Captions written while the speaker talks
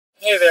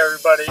Hey there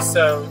everybody,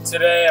 so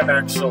today I'm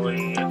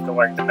actually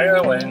going to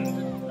Maryland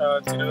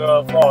to do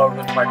a vlog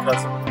with my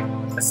cousin.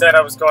 I said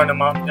I was going to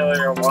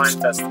Montpelier Wine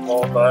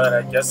Festival, but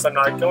I guess I'm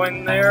not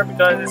going there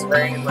because it's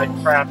raining like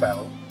crap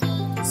out.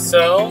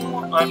 So,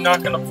 I'm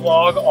not going to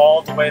vlog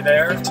all the way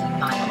there. 15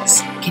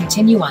 miles.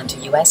 Continue on to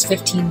US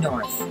 15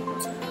 North.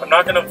 I'm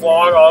not going to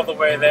vlog all the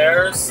way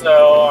there,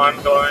 so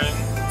I'm going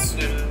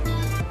to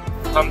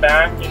come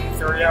back in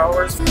 3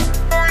 hours.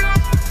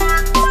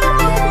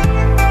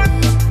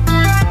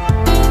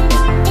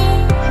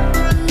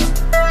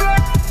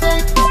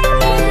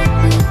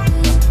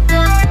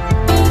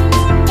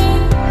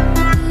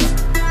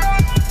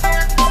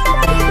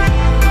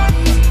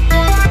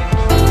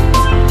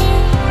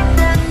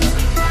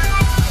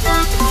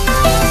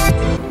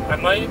 I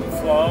might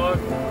vlog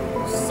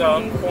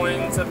some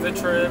points of the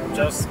trip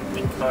just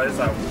because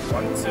I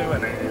want to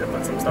and I need to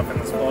put some stuff in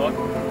this vlog.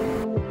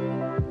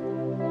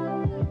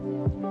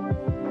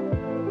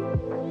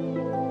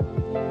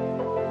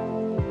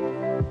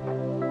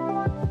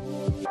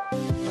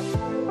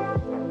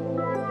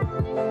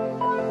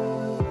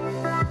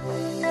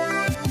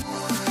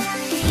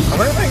 I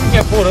wonder if I can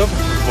get pulled over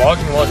for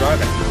vlogging while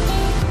driving.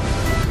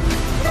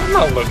 I'm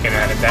not looking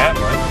at it that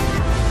much.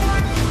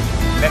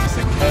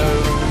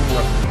 Mexico.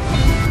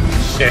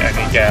 Shit, I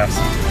need gas.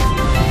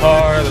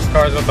 This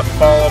car's about to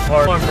fall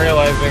apart. I'm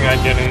realizing I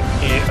didn't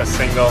eat a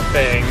single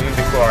thing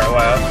before I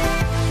left.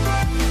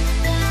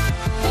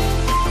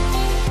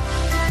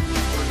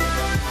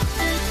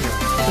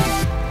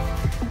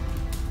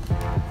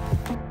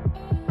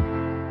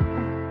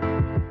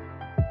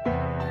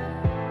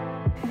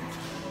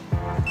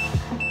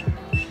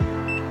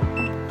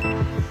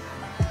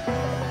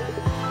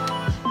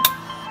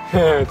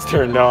 It's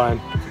turned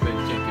on.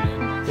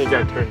 It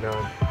got turned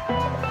on.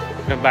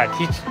 I'm gonna buy a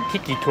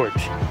tiki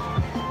torch.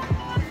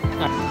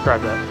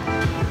 Grab that.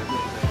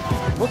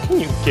 What can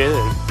you get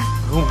at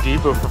Home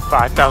Depot for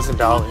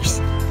 $5,000?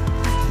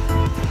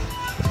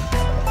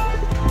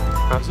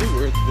 Is it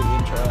worth the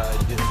new try, I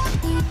guess?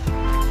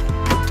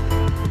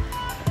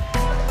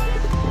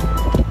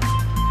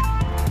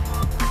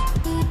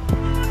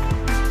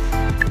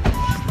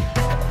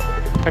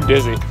 I'm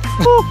dizzy.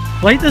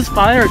 Light this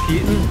fire,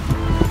 Keaton.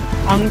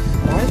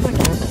 Why is my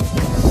camera?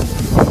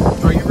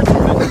 Are you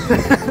retarded?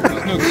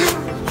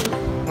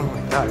 Oh my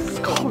god, it's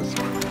cold.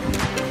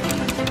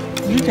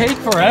 You take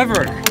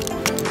forever.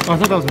 Oh, I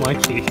thought that was my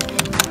key.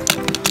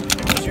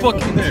 It's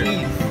fucking there.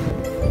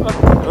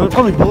 It would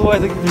probably blow away.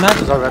 The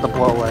matches are about to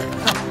blow away.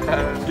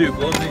 Dude,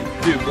 blow me.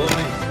 Dude, blow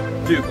me.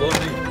 Dude, blow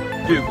me.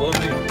 Dude, blow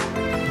me.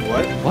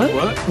 What? What?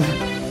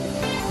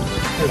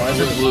 Why is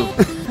it blue?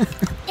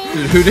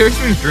 Dude, who dares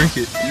me to drink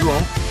it? You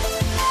won't.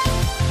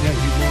 Yeah,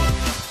 you won't.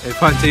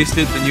 If I taste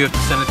it, then you have to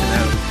send it to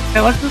Natalie.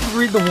 Hey, let's just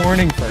read the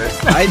warning first.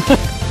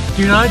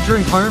 Do not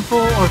drink harmful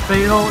or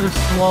fatal if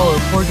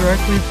swallowed. Pour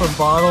directly from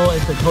bottle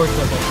into torch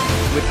level.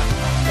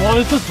 Well,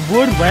 is this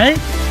wood wet?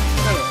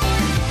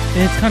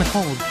 And it's kind of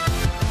cold.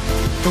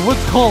 The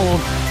wood's cold.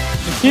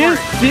 You can't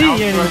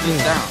see anything.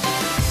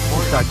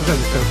 Oh god, this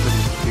is so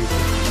pretty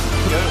stupid.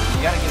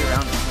 You gotta get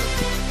around it.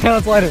 Okay,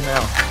 let's light it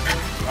now.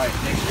 Alright,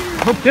 next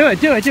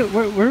year. Do it.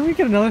 Where do we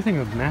get another thing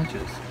of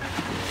matches?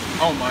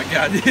 Oh my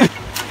god, dude.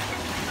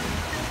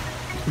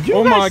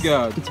 Oh my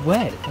god. It's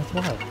wet, that's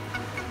why.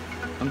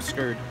 I'm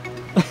scared.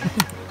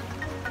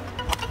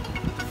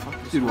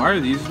 Dude, why are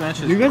these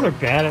matches? You guys are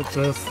bad at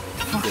this.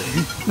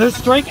 There's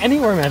strike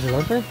anywhere matches,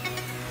 aren't there?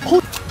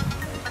 Bro,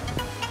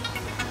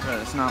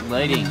 it's not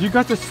lighting. You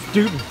got the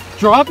stupid.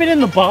 Drop it in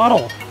the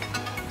bottle.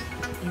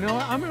 You know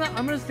what? I'm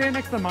gonna stand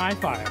next to my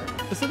fire.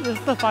 This is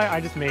the fire I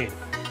just made.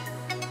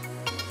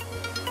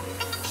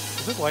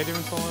 Is this light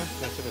even solar?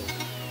 Yes, it is.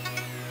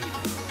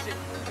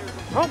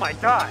 Oh my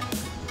god!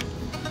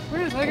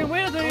 Wait a second.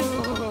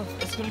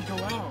 It's gonna go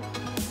out.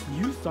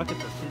 You suck at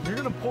this. You're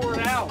gonna pour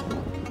it out.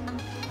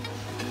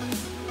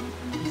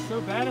 You're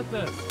so bad at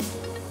this.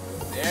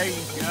 There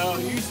you go.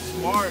 You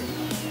smart.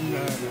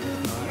 No.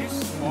 You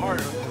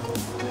smart.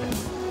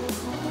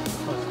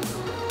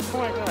 Oh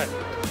my god.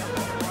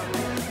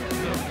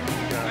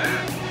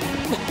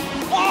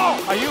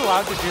 Oh! Are you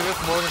allowed to do this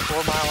more than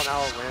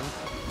 4-mile-an-hour wind?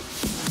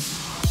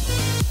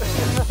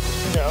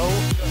 No.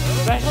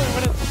 Especially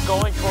when it's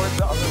going towards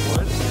the other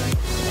woods.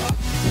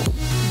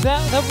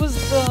 That was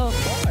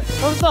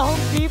the Home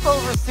Depot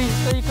receipt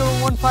that you could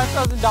have won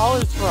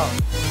 $5,000 from.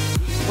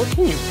 What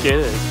can you get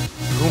at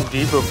Home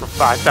Depot for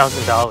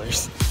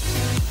 $5,000?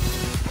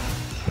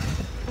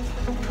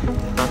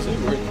 Honestly,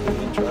 worth the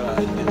new try, I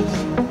guess.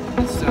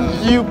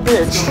 You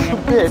bitch. You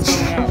bitch.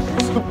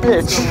 You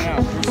bitch.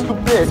 You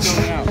bitch.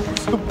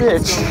 You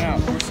bitch.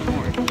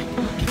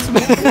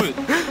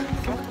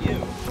 Fuck you.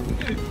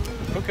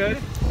 Okay.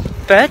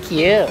 Fuck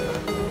you.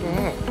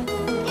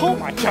 Oh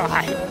my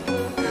god.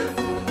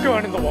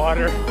 Going in the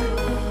water.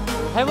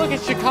 Hey, look,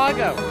 it's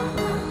Chicago.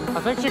 I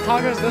think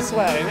Chicago's this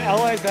way and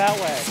LA's that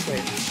way.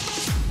 Wait.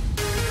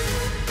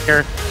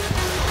 Here.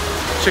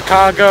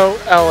 Chicago,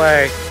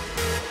 LA.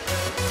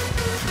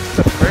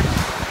 The frick?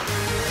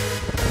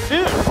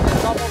 Dude,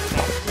 it's almost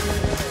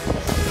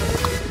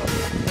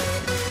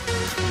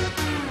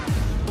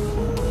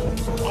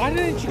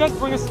didn't you guys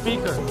bring a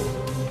speaker?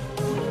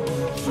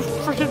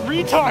 Freaking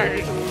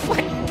retard!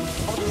 Like,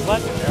 I'll just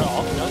let it there,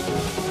 all nothing.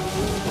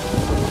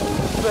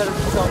 Better be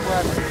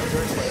self-grabbing.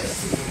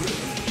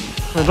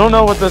 I don't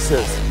know what this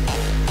is.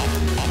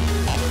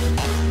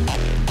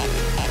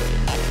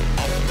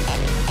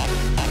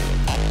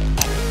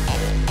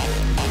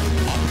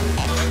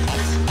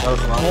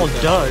 Well,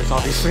 it does.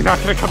 Obviously not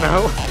gonna come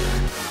out.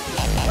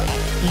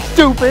 You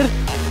stupid!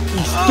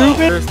 You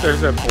stupid!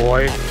 There's a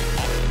boy.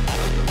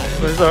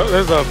 There's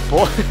a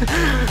boy.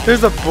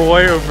 There's a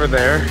boy over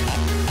there.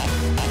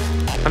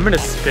 I'm gonna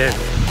spin.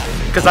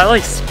 Because I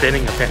like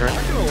spinning apparently.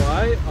 I'm not gonna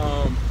lie,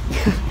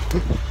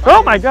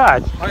 oh my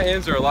god! my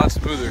hands are a lot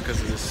smoother because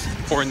of this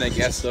pouring that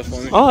gas stuff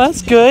on me. Oh,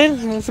 that's good.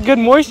 That's a good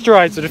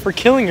moisturizer for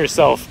killing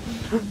yourself.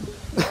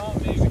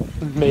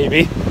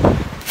 Maybe.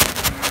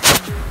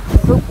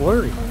 So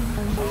blurry.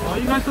 Why are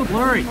you guys so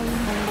blurry?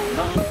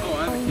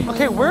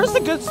 Okay, where's the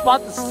good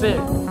spot to sit?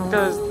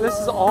 Because this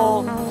is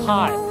all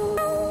high.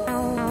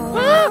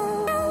 Ah!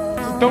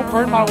 Just don't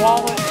burn my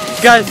wallet.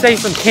 You gotta say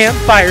some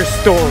campfire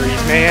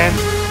stories, man.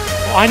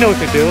 Oh, I know what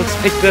to do. Let's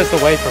take this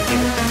away from you.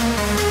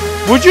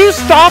 Would you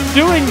stop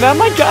doing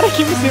them? I gotta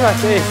keep you see my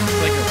face.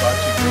 It's like a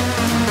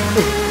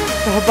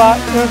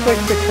No, it's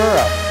like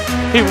Sakura.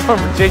 People from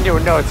Virginia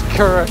would know it's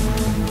Sakura.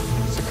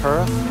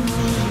 Sakura?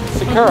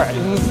 Sakura.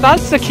 It's not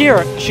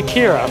Shakira.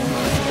 Shakira.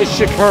 It's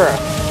Shakura.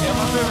 Yeah,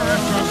 my favorite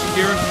restaurant,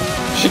 Shakira.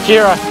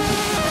 Shakira.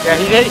 Yeah,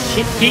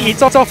 he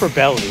eats also for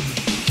belly.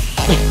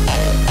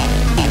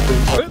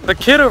 The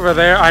kid over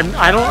there, I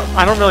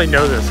don't really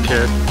know this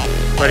kid,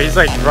 but he's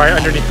like right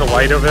underneath the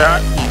light over there.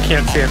 You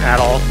can't see him at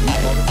all.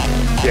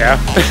 Yeah.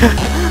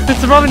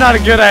 It's probably not a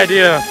good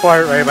idea to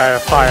fart right by a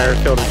fire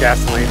filled with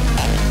gasoline.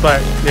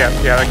 But yeah,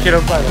 the kid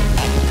over by the...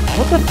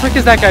 What the frick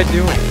is that guy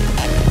doing?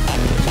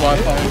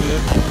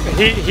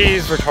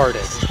 He's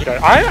retarded.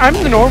 I'm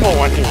the normal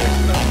one here.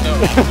 No.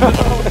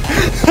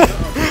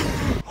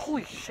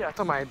 Holy shit, I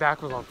thought my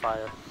back was on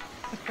fire.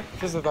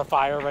 Because of the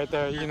fire right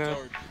there, you know?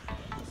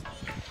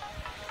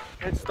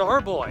 It's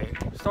Starboy.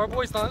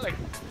 Starboy's not like,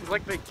 he's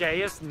like the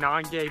gayest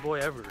non-gay boy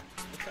ever.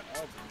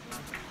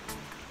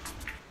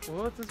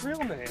 Well, what's his real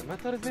name? I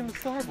thought his name was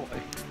Starboy.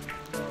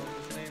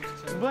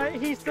 But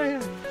he's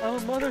saying, I'm a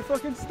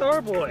motherfucking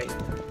Starboy.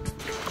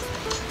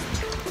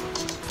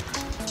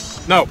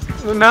 No.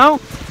 No?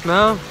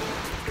 No.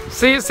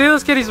 See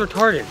this kid, he's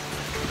retarded.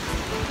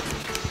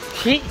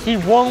 He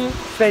won't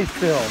stay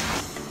still.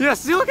 Yeah,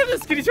 see, look at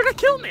this kid, he's trying to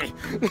kill me.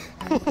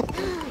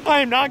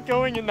 I am not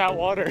going in that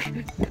water.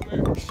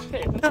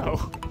 Shit, no.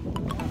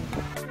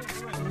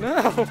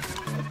 No.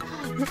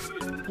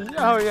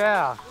 Oh,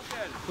 yeah.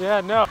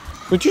 Yeah, no.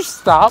 Would you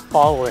stop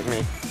following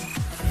me?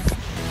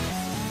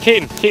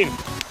 Keaton,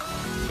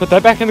 put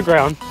that back in the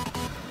ground.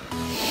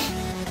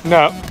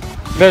 No.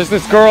 There's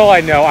this girl I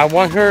know. I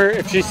want her,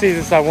 if she sees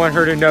this, I want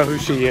her to know who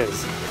she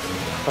is.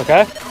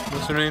 Okay?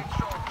 What's her name?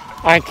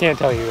 I can't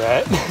tell you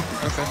that.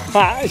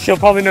 Okay. She'll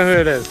probably know who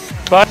it is.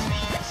 But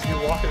you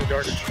walk in the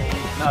dark.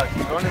 No, if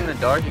you're going in the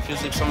dark, it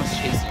feels like someone's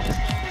chasing you.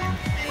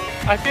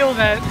 I feel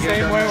that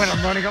same way when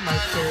I'm running up my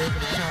stairs.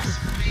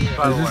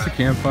 Is this a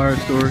campfire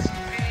story?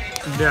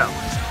 No.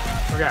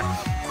 Okay.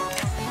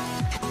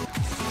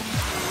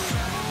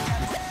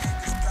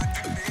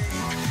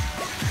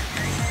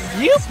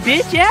 You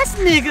bitch ass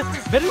nigga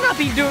better not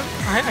be doing.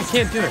 I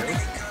can't do it.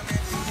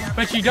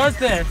 But she does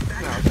this.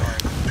 No, sorry.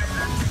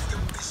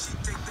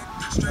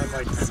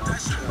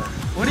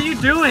 What are you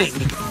doing?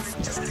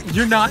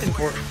 You're not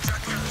important.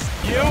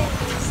 You know.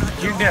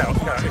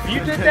 No. If you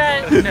did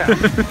that, no.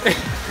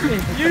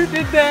 If you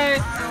did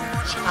that,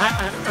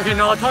 okay.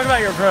 No, I'll talk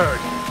about your road.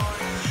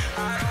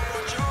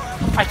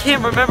 I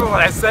can't remember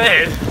what I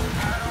said.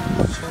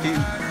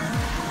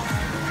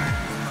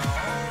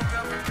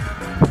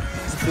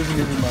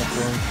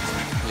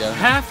 Yeah.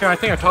 Half, I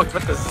think I talked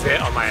about the zit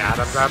on my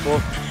Adam's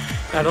apple.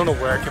 I don't know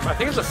where it came from. I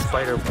think it's a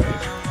spider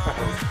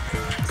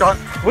bite. God,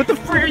 what the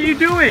frick are you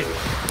doing?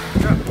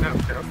 No.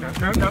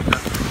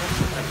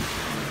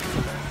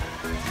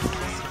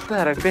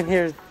 Dad, I've been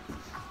here.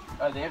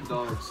 They have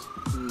dogs.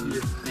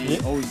 They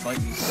always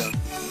bite me stuff.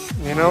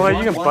 You know what?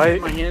 You can One bite.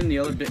 bit my hand, the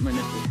other bit my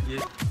nipple. You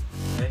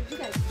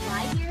guys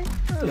fly here?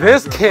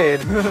 This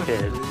kid. I don't know who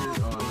Bill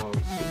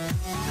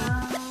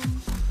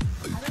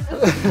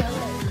is.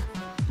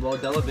 Well,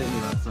 Della bit me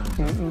last time.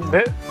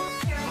 Bit.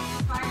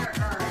 Fire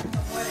or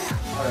wood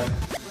out?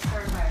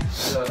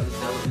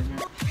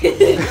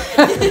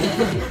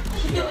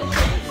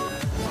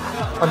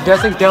 I'm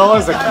guessing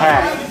Della's a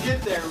cat.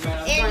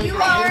 And you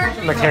are?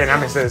 McCain,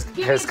 I'm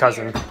his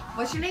cousin.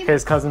 What's your name?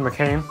 His cousin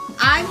McCain.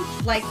 I'm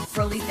like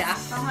really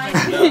deaf behind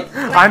you.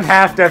 Like, I'm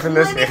half deaf in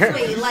this ear.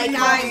 clinically, like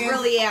I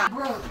really am.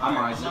 I'm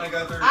Isaac.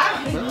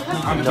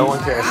 No one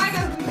cares. I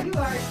know who you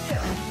are too.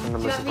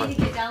 Do you want me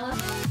to get Della?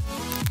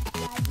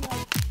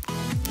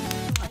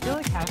 I feel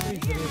like half these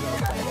videos are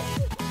like,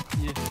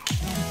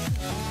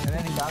 And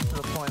then he got to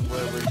the point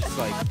where we're just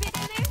like,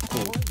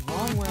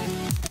 wrong way.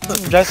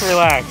 Just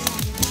relax.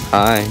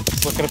 hi.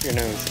 Just look up your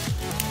nose.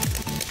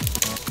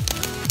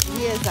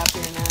 He is up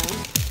your nose.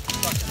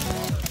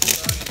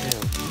 Ew.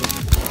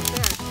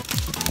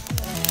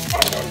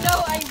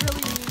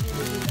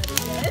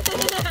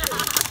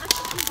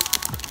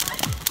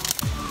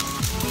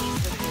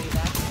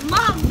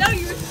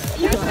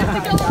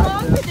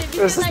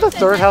 Is this the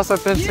third house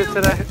I've been to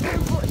today?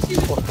 You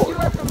work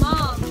for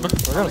mom.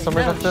 We're going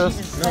somewhere after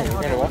this? No,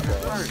 we're gonna walk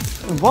for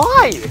us.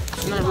 Why?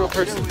 I'm not a real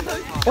person.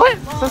 What?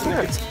 That's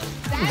weird.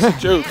 It's a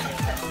joke.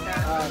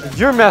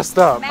 You're messed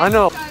up. I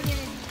know.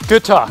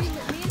 Good talk.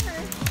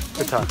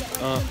 Good talk.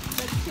 Oh,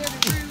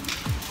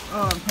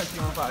 I'm catching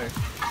on fire.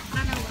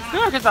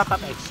 Around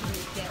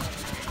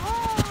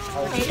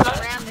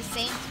the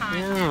same time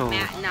Ew. that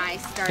Matt and I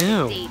started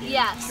Ew. dating.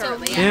 Yeah,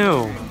 shortly Ew.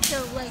 after. So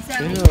like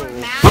Ew.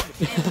 Matt and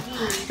me.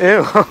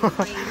 Ew.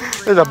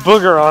 There's a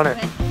booger on it.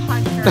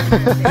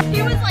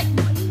 He was like,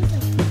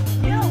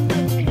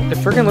 It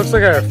freaking looks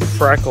like I have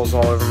freckles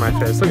all over my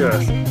face. Look at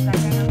this.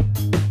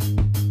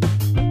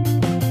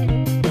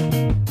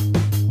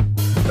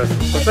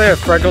 Looks like I have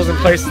freckles in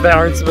places that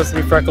aren't supposed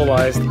to be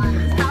freckleized.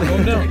 Oh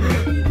no.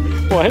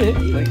 What?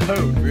 Like,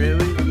 oh,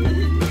 really?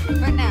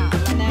 but now,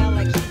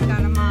 like she's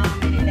got a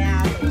mom and a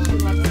dad, but she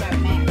looks at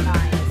Matt and I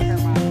as her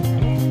mom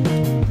and her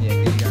dad. Yeah,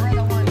 because you We're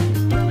the ones who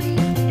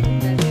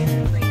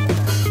really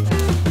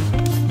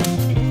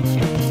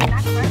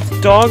raised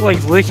her. Dog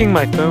like licking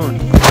my phone.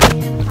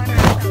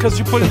 Because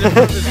you put it in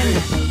front of me.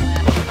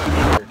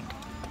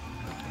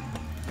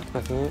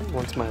 I think it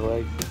wants my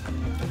leg.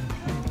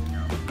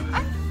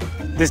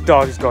 This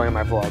dog is going in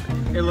my vlog.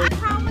 I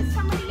promised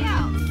somebody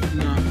else.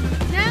 No.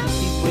 No?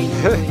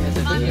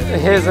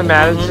 His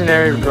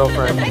imaginary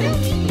girlfriend.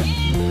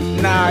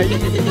 Nah, you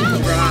can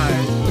try.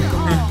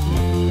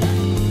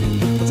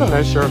 That's a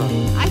nice shirt on.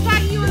 I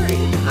thought you were.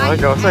 I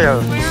go. It's like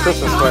a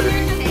Christmas sweater.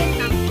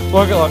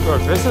 Look,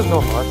 this is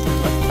normal.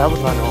 That was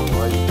not normal.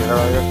 Like you did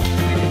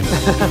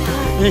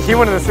earlier. He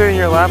wanted to sit in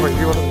your lap, or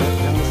you wanted to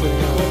sit in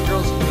your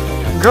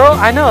lap. Girl,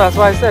 I know. That's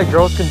why I said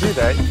girls can do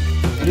that.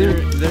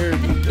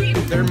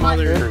 Their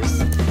mothers.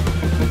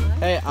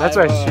 Hey, That's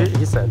what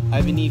he said. I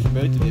have a need for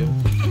both of you.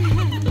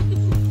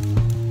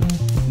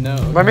 No.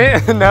 I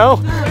mean,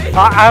 no.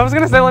 I was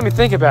gonna say let me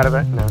think about it,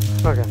 but no.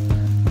 Okay.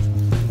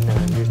 No,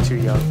 you're too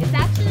young. It's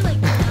actually like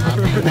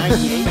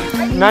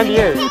 98?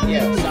 98.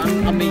 Yeah, so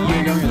I'm a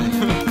year younger than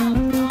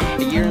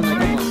you. A year and like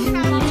a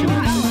month. 2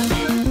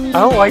 months. I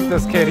don't like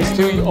this kid. He's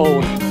too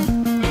old.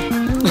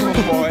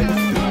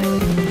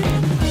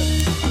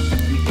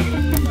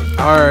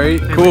 Alright,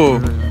 cool.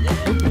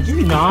 Did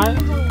you not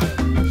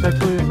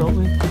sexually assault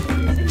me?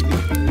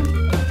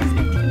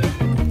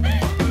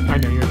 I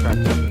know you're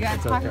attracted to me.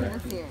 It's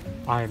okay.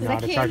 I am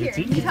not attracted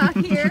to you. Talk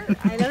here,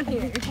 I don't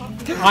hear.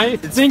 I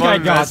think I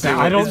got that.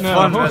 I don't know.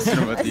 Fun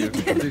messing with you.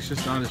 It's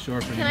just not as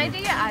sharp Can I anymore.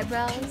 do your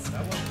eyebrows?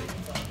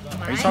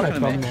 Are you talking to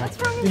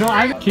me? You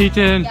know,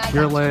 Keaton,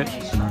 you're lit.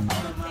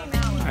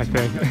 I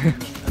think.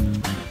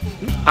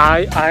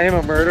 I am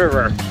a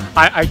murderer.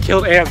 I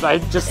killed ants. I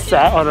just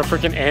sat on a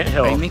freaking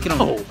anthill. Are you making a...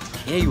 Oh,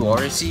 Yeah, you are.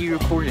 I see you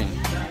recording.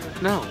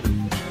 no.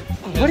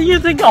 What do you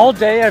think all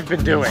day I've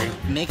been doing?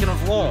 Making a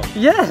vlog.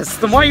 Yes,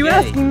 then why are you Yay.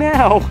 asking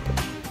now?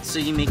 So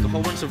you make a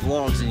whole bunch of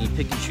vlogs and you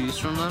pick and choose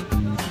from them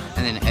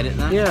and then edit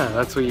them? Yeah,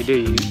 that's what you do.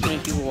 You, How many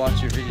people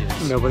watch your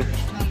videos? nobody.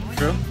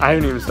 True? I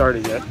haven't even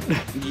started yet.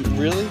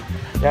 Really?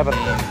 Yeah, but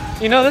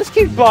you know, this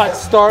kid bought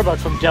Starbucks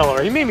from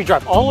Delaware. He made me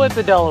drive all the way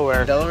to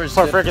Delaware Delaware's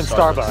for good freaking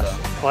Starbucks.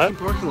 though. What?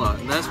 Parking lot.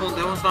 That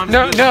one's not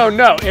No, as good.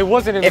 no, it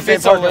wasn't in If the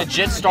it's same a parking.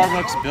 legit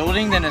Starbucks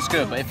building, then it's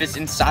good. But if it's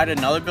inside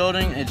another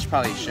building, it's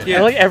probably shit.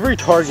 Yeah, like every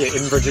Target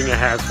in Virginia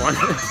has one.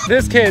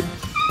 This kid.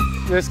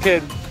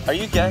 Are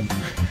you gay?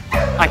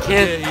 I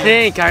can't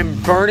think. I'm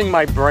burning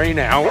my brain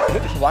out.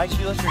 Why'd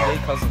you let your gay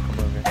cousin come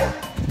over?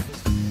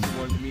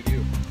 Wanted to meet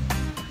you.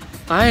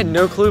 I had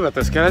no clue about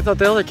this kid. I thought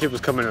the other kid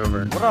was coming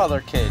over. What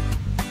other kid?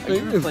 Are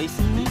you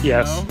replacing me?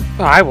 Yes,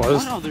 No? I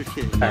was. What other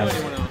kid? Not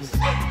anyone else. I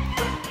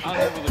don't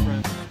have other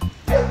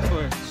friends.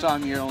 Swear. So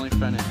I'm your only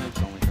friend and his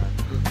only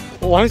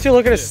friend. Why don't you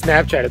look at his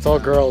Snapchat? It's all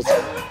girls.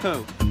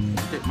 Who?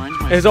 Mine's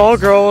my It's all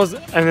girls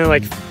and then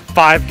like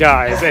 5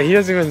 guys, and he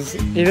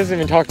doesn't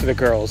even talk to the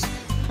girls.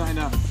 I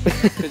know.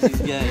 Because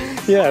he's gay.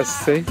 Yes,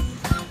 see.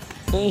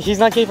 He's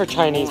not gay for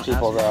Chinese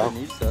people though.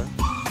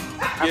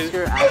 Ask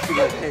her,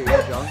 like, hey, are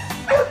you drunk?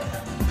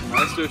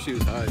 I asked her if she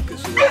was high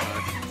because she was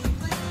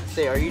high.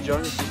 Say, are you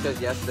drunk? If she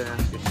says yes, then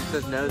ask her. If she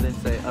says no, then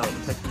say, oh,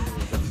 text me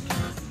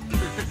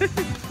when you're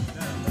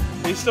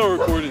drunk. He's still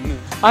recording this.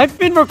 I've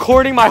been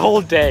recording my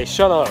whole day.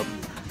 Shut up.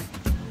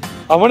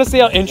 I want to see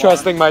how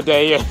interesting my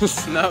day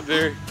is. Not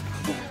very.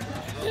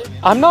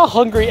 I'm not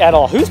hungry at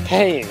all. Who's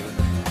paying?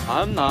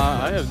 I'm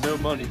not. I have no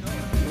money.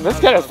 This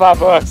guy has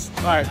 $5.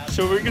 Alright,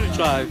 so we're gonna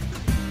try.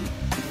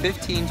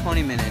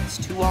 15-20 minutes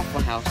to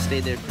Waffle House, stay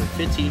there for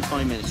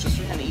 15-20 minutes just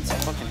trying to eat some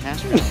fucking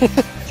hash browns.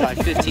 Try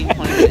 15-20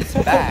 minutes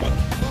back.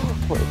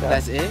 Wait,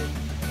 That's it?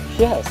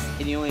 yes.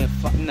 And you only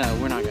have no,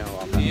 we're not going to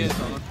Waffle He House.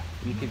 is on.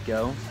 You could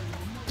go,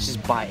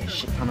 just buy a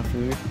shit ton of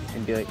food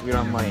and be like, we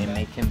don't have money and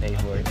make him pay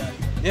for it.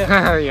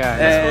 Yeah.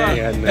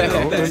 yeah,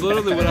 no. That's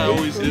literally what I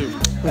always do.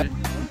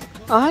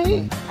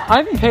 I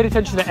haven't paid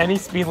attention to any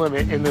speed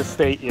limit in this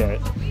state yet.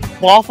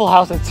 Waffle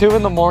House at 2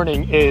 in the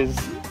morning is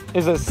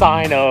a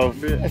sign of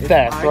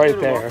theft right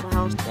there.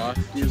 Why?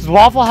 Does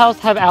Waffle House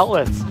have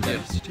outlets?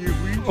 Yes.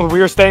 We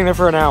were staying there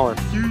for an hour.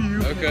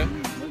 Okay.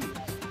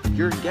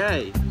 You're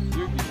gay.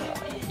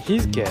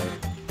 He's gay.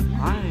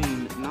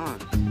 I'm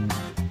not.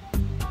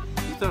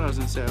 You thought I was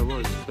gonna say I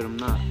was, but I'm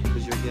not,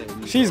 because you're gay.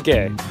 She's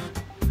gay.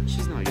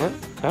 She's not gay.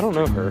 What? I don't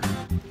know her.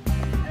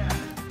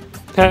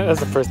 That's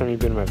the first time you've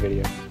been in my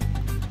video.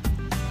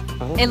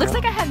 It looks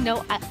like I have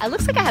no. It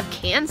looks like I have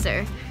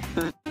cancer.